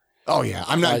anxiety? Oh yeah,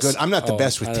 I'm not good. I'm not the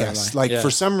best with tests. Like for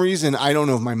some reason, I don't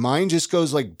know if my mind just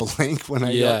goes like blank when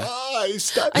I go,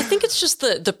 I think it's just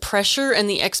the pressure and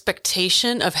the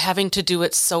expectation of having to do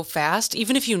it so fast.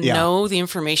 Even if you know the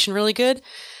information really good,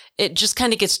 it just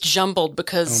kind of gets jumbled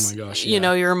because,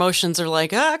 your emotions are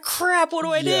like, crap, what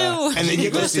do I do? And then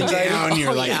you go sit down,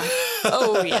 you're like,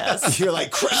 Oh, yes. You're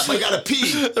like, crap, I gotta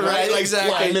pee. Right, Like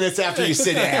exactly. 5 minutes after you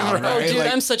sit down. Oh, Right? dude,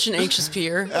 Like, I'm such an anxious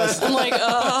peer. I'm like,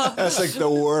 that's like the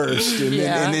worst.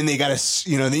 Yeah. And then they gotta,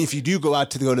 then if you do go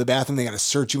to the bathroom, they gotta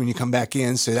search you when you come back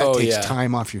in. So that takes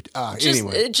time off your.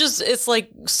 Anyway, it's like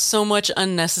so much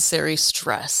unnecessary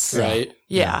stress. Right.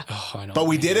 Yeah. Oh, I know. but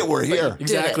we did it. We're here.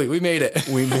 Exactly. We made it.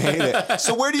 We made it.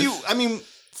 So where do you?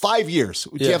 5 years.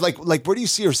 Do you have like where do you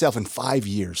see yourself in 5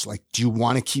 years? Like, do you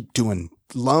want to keep doing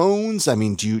loans? I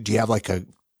mean, do you have like a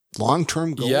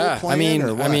long-term goal? Yeah. Plan,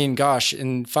 or what? Gosh,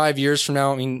 in 5 years from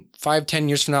now, 5-10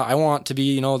 years from now, I want to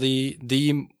be,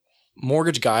 the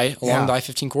mortgage guy along the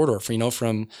I-15 corridor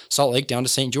from Salt Lake down to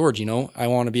St. George. I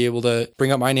want to be able to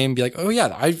bring up my name and be like, oh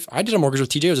yeah, I did a mortgage with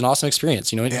TJ. It was an awesome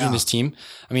experience, in his team.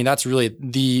 That's really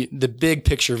the big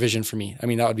picture vision for me.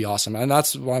 That would be awesome. And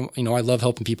that's why, I love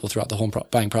helping people throughout the home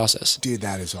buying process. Dude,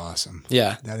 that is awesome.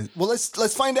 Yeah. That is, well,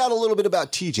 let's find out a little bit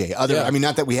about TJ.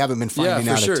 Not that we haven't been finding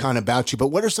out a ton about you, but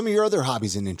what are some of your other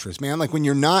hobbies and interests, man? Like when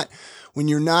you're not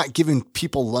giving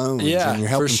people loans and you're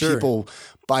helping people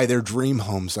buy their dream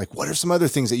homes, like what are some other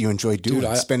things that you enjoy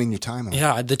doing, spending your time on?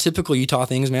 Yeah, the typical Utah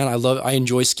things, man. I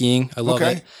enjoy skiing. I love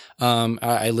it.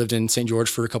 I lived in St. George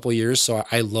for a couple of years, so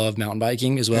I love mountain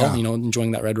biking as well,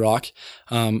 enjoying that Red Rock.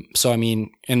 And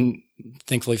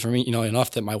thankfully for me, enough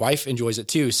that my wife enjoys it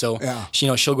too. So,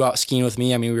 she'll go out skiing with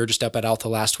me. We were just up at Alta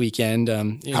last weekend.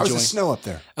 How's the snow up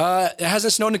there? It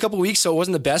hasn't snowed in a couple of weeks, so it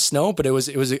wasn't the best snow, but it was,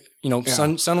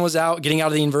 sun was out, getting out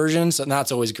of the inversions, and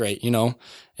that's always great, and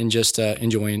just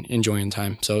enjoying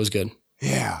time. So it was good.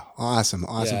 Yeah. Awesome.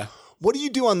 Yeah. What do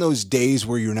you do on those days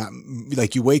where you're not,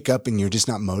 like you wake up and you're just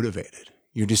not motivated?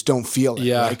 You just don't feel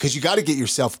it, right? Because you got to get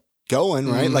yourself going,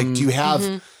 right? Mm-hmm. Like, do you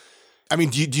have,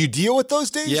 do you deal with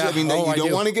those days? Yeah. You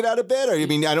don't want to get out of bed? Or, I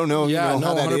don't know,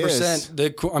 how that 100%. is.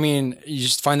 You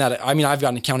just find that, I've got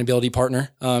an accountability partner,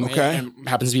 and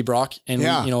happens to be Brock. And,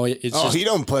 it's just, he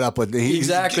don't put up with it.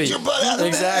 Exactly. Get your butt out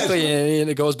of bed. And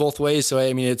it goes both ways. So,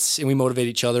 and we motivate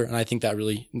each other. And I think that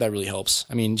really helps.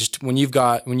 Just when you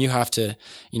have to,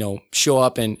 show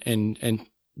up and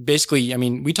basically,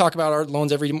 we talk about our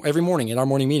loans every morning in our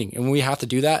morning meeting, and when we have to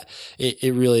do that,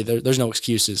 it really, there's no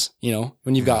excuses,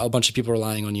 when you've got a bunch of people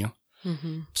relying on you.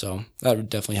 Mm-hmm. So that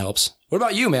definitely helps. What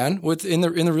about you, man? In the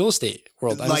real estate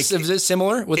world, is it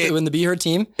similar in the Be Heard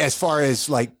team? As far as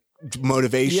like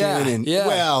motivation Brian,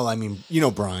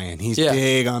 he's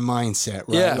big on mindset,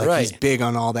 right? He's big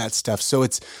on all that stuff. So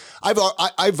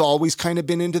I've always kind of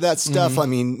been into that stuff.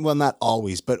 Mm-hmm. Not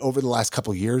always, but over the last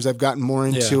couple of years, I've gotten more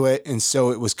into it. And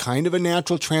so it was kind of a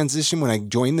natural transition when I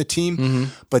joined the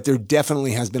team, but there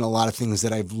definitely has been a lot of things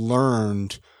that I've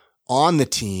learned on the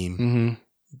team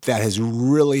that has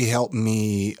really helped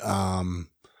me.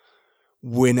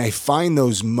 When I find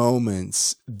those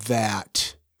moments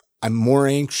that I'm more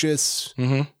anxious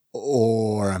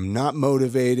or I'm not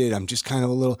motivated, I'm just kind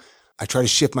of I try to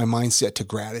shift my mindset to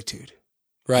gratitude.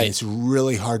 Right. And it's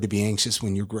really hard to be anxious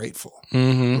when you're grateful.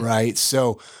 Mm-hmm. Right.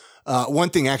 So, one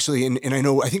thing actually, and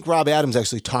I think Rob Adams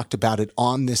actually talked about it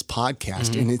on this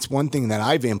podcast, and it's one thing that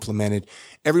I've implemented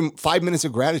every 5 minutes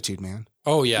of gratitude, man.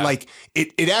 Oh yeah. Like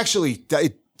it actually,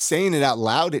 saying it out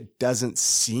loud, it doesn't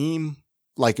seem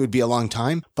like it would be a long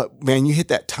time, but man, you hit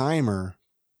that timer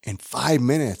in 5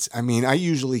 minutes. I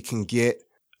usually can get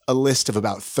a list of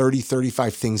about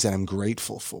 35 things that I'm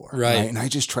grateful for. Right. And I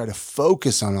just try to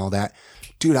focus on all that.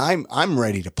 Dude, I'm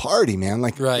ready to party, man.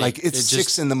 Like it's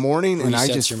 6 a.m. and I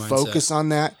just focus on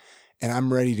that and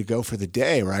I'm ready to go for the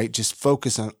day, right? Just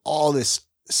focus on all this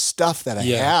stuff that I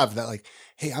have that like,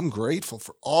 hey, I'm grateful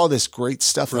for all this great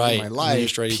stuff in my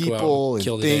life, people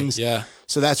and things. Yeah.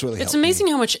 So that's really It's amazing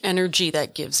how much energy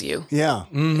that gives you. Yeah.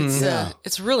 Mm-hmm.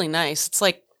 It's really nice. It's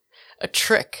like a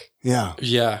trick. Yeah.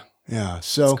 Yeah. Yeah.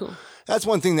 So that's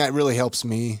one thing that really helps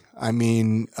me. I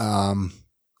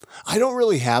don't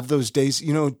really have those days,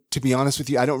 to be honest with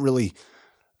you.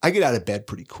 I get out of bed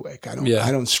pretty quick. I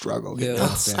don't struggle getting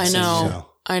out of bed.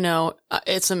 I know.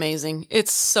 It's amazing.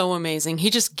 It's so amazing. He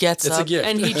just gets up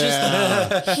and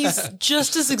he's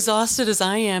just as exhausted as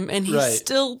I am and he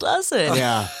still does it.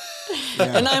 Yeah.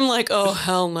 And I'm like, oh,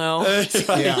 hell no. Turn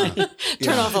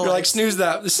off the lights. Like, snooze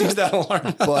that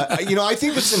alarm. But, I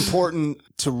think it's important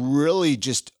to really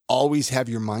just always have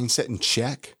your mindset in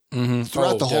check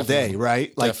throughout the whole day,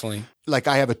 right? Like, definitely. Like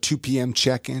I have a 2 p.m.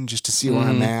 check-in just to see where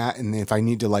I'm at. And if I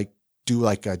need to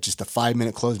do just a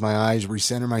 5-minute close my eyes,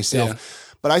 recenter myself. Yeah.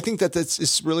 But I think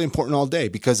it's really important all day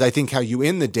because I think how you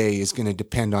end the day is going to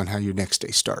depend on how your next day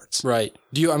starts. Right.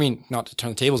 Do you, not to turn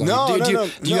the tables on you.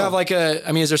 Do you have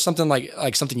is there something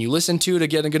like something you listen to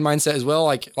get a good mindset as well?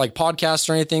 Like podcasts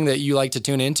or anything that you like to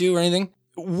tune into or anything?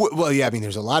 Well, yeah, I mean,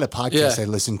 there's a lot of podcasts I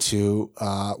listen to.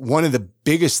 One of the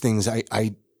biggest things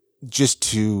I just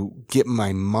to get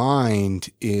my mind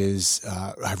is,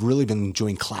 I've really been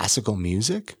enjoying classical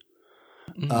music.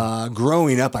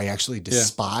 Growing up, I actually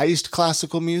despised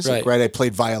classical music, right? I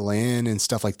played violin and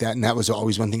stuff like that. And that was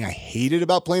always one thing I hated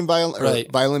about playing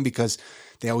violin because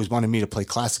they always wanted me to play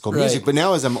classical music. But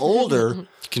now as I'm older,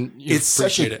 it's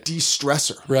such a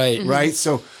de-stressor. Right.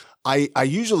 So I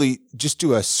usually just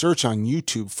do a search on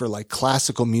YouTube for like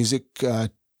classical music,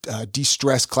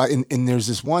 de-stress. And there's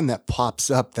this one that pops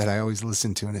up that I always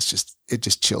listen to, and it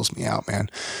just chills me out, man.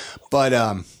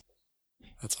 But,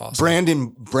 that's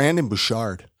awesome. Brandon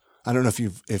Bouchard. I don't know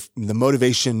if the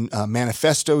Motivation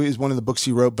Manifesto is one of the books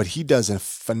he wrote, but he does a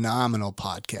phenomenal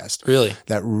podcast. Really?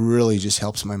 That really just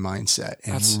helps my mindset.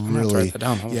 And I'm gonna write that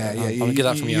down. I'll get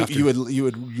that from you after.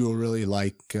 You'll really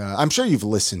like, I'm sure you've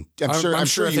listened. I'm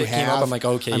sure if you it have. came up, I'm like,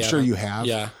 okay, I'm sure you have.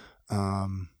 Yeah.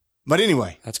 But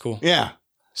anyway. That's cool. Yeah.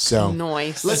 So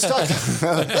nice. Let's talk.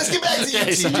 Let's get back to you,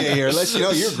 TJ here.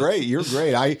 You're great. You're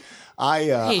great.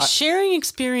 Sharing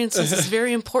experiences is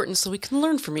very important so we can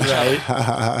learn from each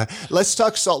other. Let's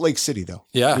talk Salt Lake City though.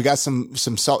 Yeah. We got some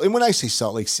Salt. And when I say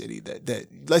Salt Lake City, that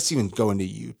let's even go into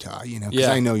Utah, because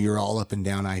I know you're all up and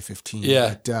down I-15.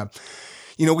 Yeah. But,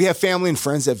 we have family and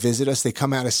friends that visit us. They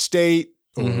come out of state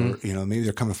or, maybe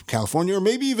they're coming from California or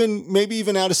maybe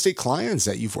even out of state clients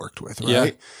that you've worked with, right?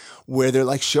 Yeah. Where they're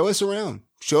like, show us around.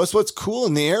 Show us what's cool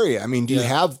in the area. I mean, do you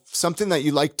have something that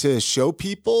you like to show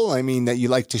people? I mean, that you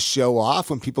like to show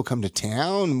off when people come to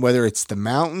town, whether it's the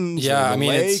mountains or the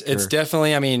lake? It's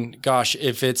definitely, gosh,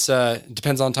 if it's,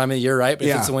 depends on time of the year, right? But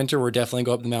if it's the winter, we're definitely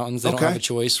go up the mountains. They don't have a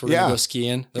choice. We're going to go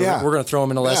skiing. We're going to throw them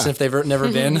in a lesson if they've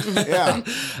never been.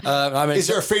 Is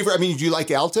there a favorite? I mean, do you like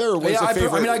Alta or what's your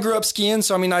favorite? I grew up skiing,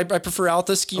 so I prefer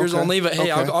Alta skiers only, but hey,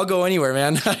 I'll go anywhere,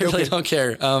 man. I really don't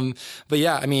care. But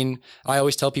yeah, I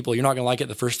always tell people you're not going to like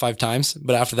it the first 5 times,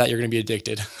 but after that, you're going to be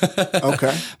addicted.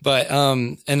 Okay. But,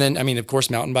 and then, of course,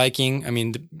 mountain biking.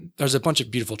 There's a bunch of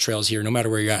beautiful trails here, no matter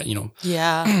where you're at,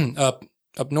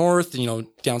 up north,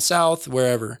 down south,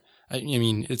 wherever.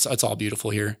 It's all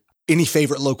beautiful here. Any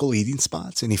favorite local eating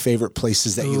spots? Any favorite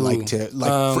places that you like to,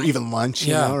 for even lunch?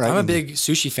 Right? I'm a big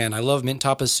sushi fan. I love Mint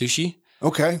Tapas Sushi.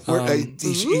 Okay.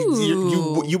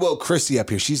 You woke Chrissy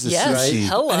up here. She's the sushi.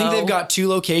 Hello. I think they've got 2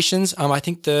 locations. I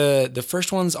think the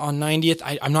first one's on 90th.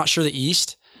 I'm not sure the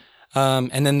east.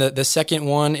 And then the second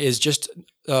one is just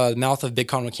mouth of Big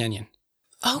Conroe Canyon.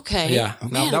 Okay. Yeah.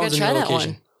 Man, that was a new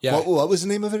location. Yeah. What was the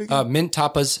name of it again? Mint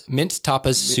Tapas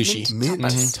Sushi. Mint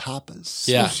Tapas Sushi.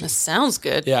 Yeah. That sounds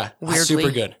good. Yeah. Weirdly.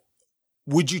 Super good.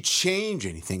 Would you change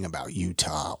anything about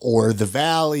Utah or the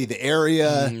valley, the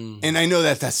area? And I know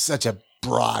that's such a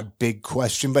broad, big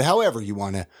question, but however you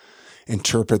want to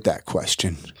interpret that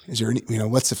question, is there any,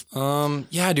 what's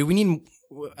the... dude, we need,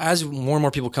 as more and more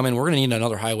people come in, we're going to need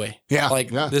another highway. Yeah.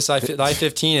 This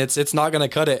I-15, it's not going to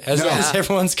cut it as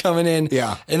everyone's coming in.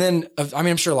 Yeah. And then,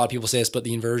 I'm sure a lot of people say this, but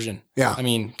the inversion. Yeah.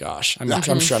 Gosh,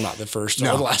 I'm sure I'm not the first or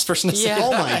the last person to say that.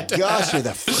 Oh my gosh, you're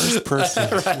the first person.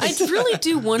 I really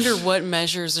do wonder what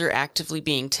measures are actively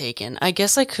being taken. I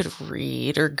guess I could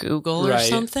read or Google or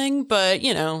something, but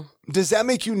Does that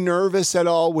make you nervous at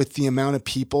all with the amount of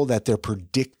people that they're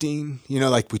predicting?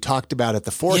 Like we talked about at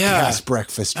the forecast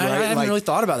breakfast, right? I haven't really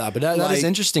thought about that, but that is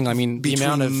interesting. The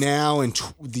amount of now and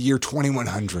the year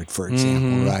 2100, for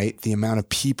example, right? The amount of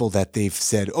people that they've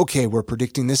said, okay, we're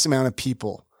predicting this amount of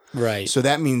people. Right. So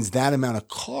that means that amount of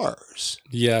cars.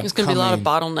 Yeah. There's going to be a lot of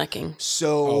bottlenecking.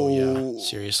 So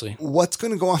seriously, what's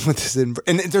going to go on with this? And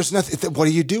there's nothing, what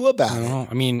do you do about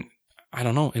it? I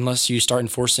don't know, unless you start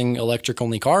enforcing electric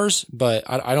only cars, but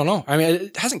I don't know.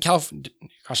 It hasn't California.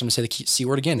 Gosh, I'm gonna say the C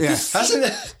word again. Yeah.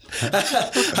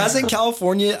 Hasn't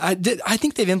California? I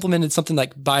think they've implemented something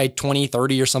like by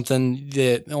 2030 or something.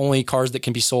 The only cars that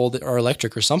can be sold are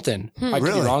electric or something. I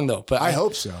could be wrong though, but I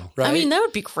hope so. Right? That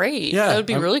would be great. Yeah, that would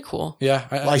be really cool. Yeah,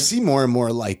 I see more and more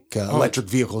electric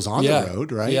vehicles on the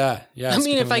road, right? Yeah.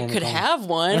 If I could have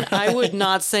one, I would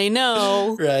not say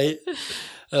no. Right.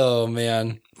 Oh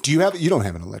man. You don't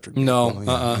have an electric vehicle?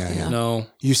 No. No.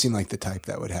 You seem like the type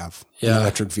that would have an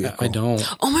electric vehicle. I don't.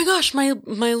 Oh my gosh, my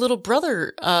little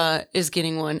brother is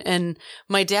getting one, and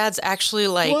my dad's actually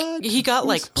he got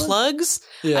plugs.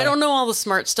 Yeah. I don't know all the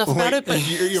smart stuff about it, but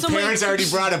your parents already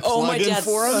brought a plug in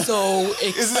for him. So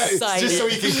excited, just so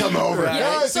he can come over.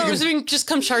 Right? So he can just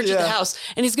come charge at the house,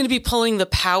 and he's going to be pulling the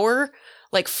power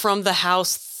from the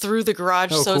house through the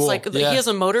garage. Oh, so cool. it's like Yeah. he has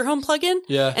a motorhome plug-in.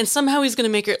 Yeah. And somehow he's going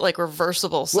to make it like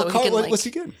reversible. So he can what's he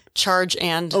getting? charge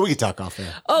and... Oh, we can talk off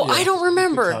there. Oh, I don't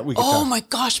remember. we can Oh talk. my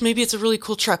gosh, maybe it's a really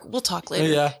cool truck. We'll talk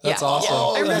later. Yeah, that's awesome.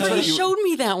 Oh, I remember that's right. he showed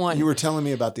me that one. You were telling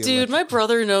me about the Dude, my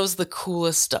brother knows the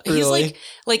coolest stuff. He's Really?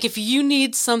 like if you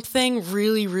need something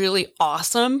really, really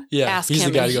awesome, Yeah, ask he's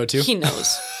him. the guy to and go to. He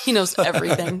knows. He knows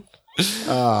everything.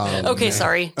 Okay,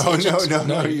 sorry. Oh, Tangent.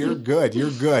 no, you're good.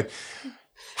 You're good.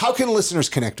 How can listeners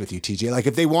connect with you, TJ? Like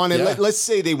if they want to, Yeah. let's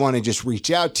say they want to just reach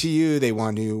out to you, they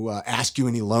want to ask you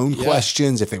any loan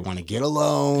questions, if they want to get a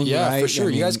loan. Yeah, right? for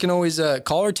sure. You guys can always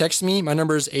call or text me. My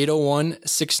number is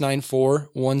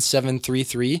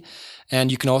 801-694-1733. And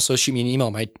you can also shoot me an email.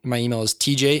 My email is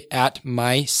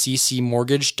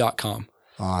tj@myccmortgage.com.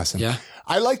 Awesome. Yeah.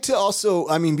 I like to also,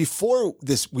 before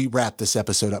we wrap this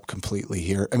episode up completely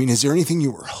here, is there anything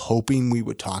you were hoping we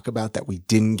would talk about that we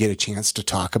didn't get a chance to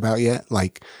talk about yet?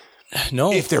 Like,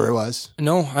 No. if there was.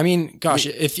 No, gosh,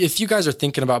 if you guys are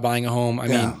thinking about buying a home,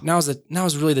 Yeah. now is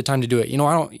really the time to do it.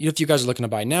 If you guys are looking to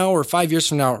buy now or 5 years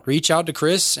from now, reach out to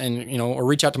Chris and, or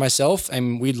reach out to myself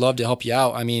and we'd love to help you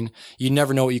out. You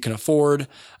never know what you can afford.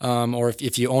 Or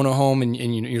if you own a home and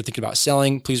you're thinking about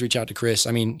selling, please reach out to Chris.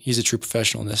 He's a true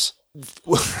professional in this.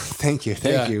 Well, thank you.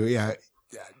 Yeah.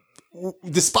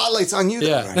 The spotlight's on you.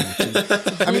 Yeah. Right?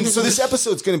 So this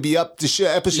episode's going to be up. The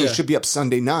episode should be up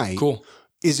Sunday night. Cool.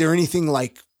 Is there anything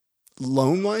like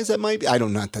loan wise that might be? I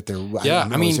don't know that there. Yeah.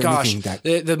 Gosh, that,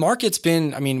 the market's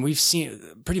been, we've seen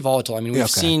pretty volatile. We've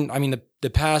seen, the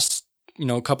past,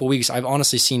 couple of weeks, I've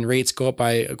honestly seen rates go up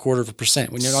by 0.25%.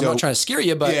 I'm not trying to scare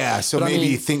you, but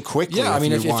maybe think quickly. Yeah.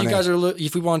 if you guys are,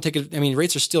 if we want to take it,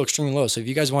 rates are still extremely low. So if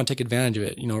you guys want to take advantage of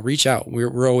it, reach out.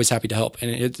 We're always happy to help. And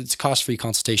it's a cost-free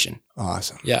consultation.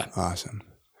 Awesome. Yeah. Awesome.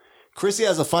 Chrissy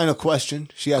has a final question.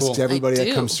 She asks Cool. everybody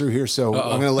that comes through here, so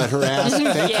I'm going to let her ask.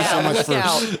 Thank you so much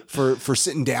for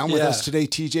sitting down with us today,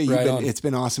 TJ. It's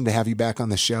been awesome to have you back on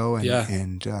the show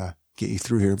and get you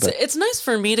through here. But it's nice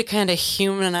for me to kind of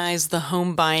humanize the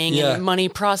home buying and money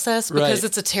process because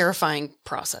it's a terrifying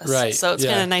process. Right. So it's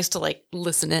kind of nice to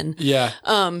listen in. Yeah.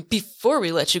 Before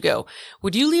we let you go,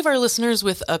 would you leave our listeners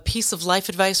with a piece of life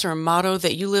advice or a motto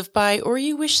that you live by or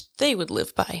you wish they would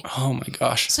live by? Oh my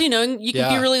gosh. So, you can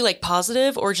be really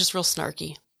positive or just real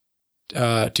snarky.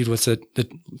 Dude, what's the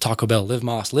Taco Bell? Live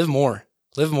Moss. Live more.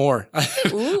 Live more.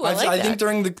 Ooh, I think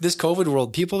during this COVID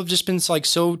world, people have just been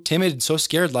so timid, so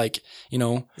scared. We're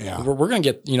going to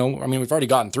get, we've already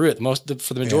gotten through it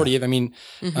for the majority of,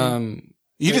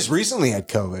 you just recently had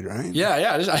COVID, right?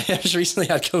 Yeah. I just recently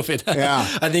had COVID. Yeah.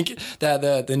 I think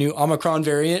that the new Omicron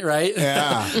variant, right?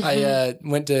 Yeah. I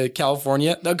went to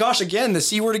California. Oh, gosh, again, the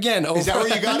C word again. Oh, is that where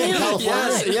you got it in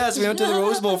California? Yes. We went to the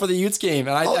Rose Bowl for the Utes game.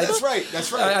 And that's right.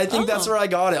 That's right. I think that's where I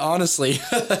got it, honestly.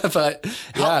 But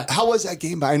yeah. How was that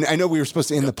game? I know we were supposed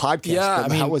to end the podcast. Yeah.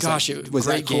 But how was gosh, that? It was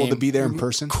that cool to be there in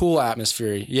person? Cool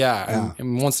atmosphere. Yeah.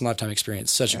 Once in a lifetime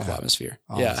experience. Such a cool atmosphere.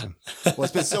 Awesome. Yeah. Well,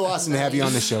 it's been so awesome to have you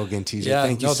on the show again, TJ.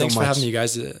 Yeah. Thank you so much. Thanks for having me,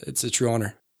 guys. It's a true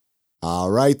honor. All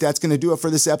right. That's going to do it for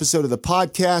this episode of the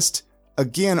podcast.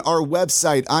 Again, our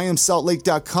website,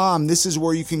 iamsaltlake.com. This is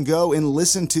where you can go and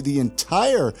listen to the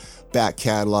entire back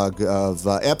catalog of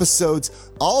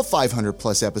episodes. All 500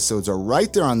 plus episodes are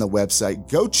right there on the website.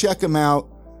 Go check them out.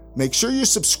 Make sure you're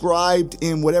subscribed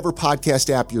in whatever podcast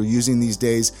app you're using these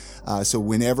days. So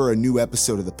whenever a new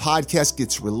episode of the podcast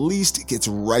gets released, it gets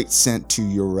right sent to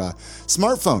your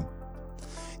smartphone.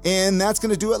 And that's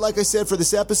going to do it, like I said, for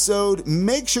this episode.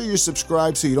 Make sure you're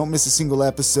subscribed so you don't miss a single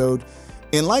episode.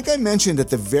 And like I mentioned at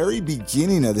the very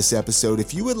beginning of this episode,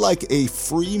 if you would like a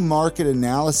free market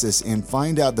analysis and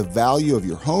find out the value of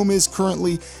your home is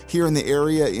currently here in the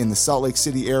area, in the Salt Lake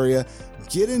City area,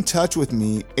 get in touch with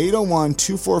me,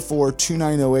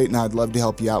 801-244-2908, and I'd love to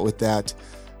help you out with that.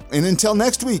 And until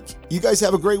next week, you guys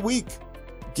have a great week.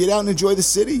 Get out and enjoy the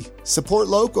city. Support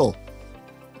local.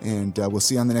 And we'll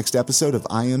see you on the next episode of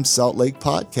I Am Salt Lake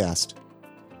Podcast.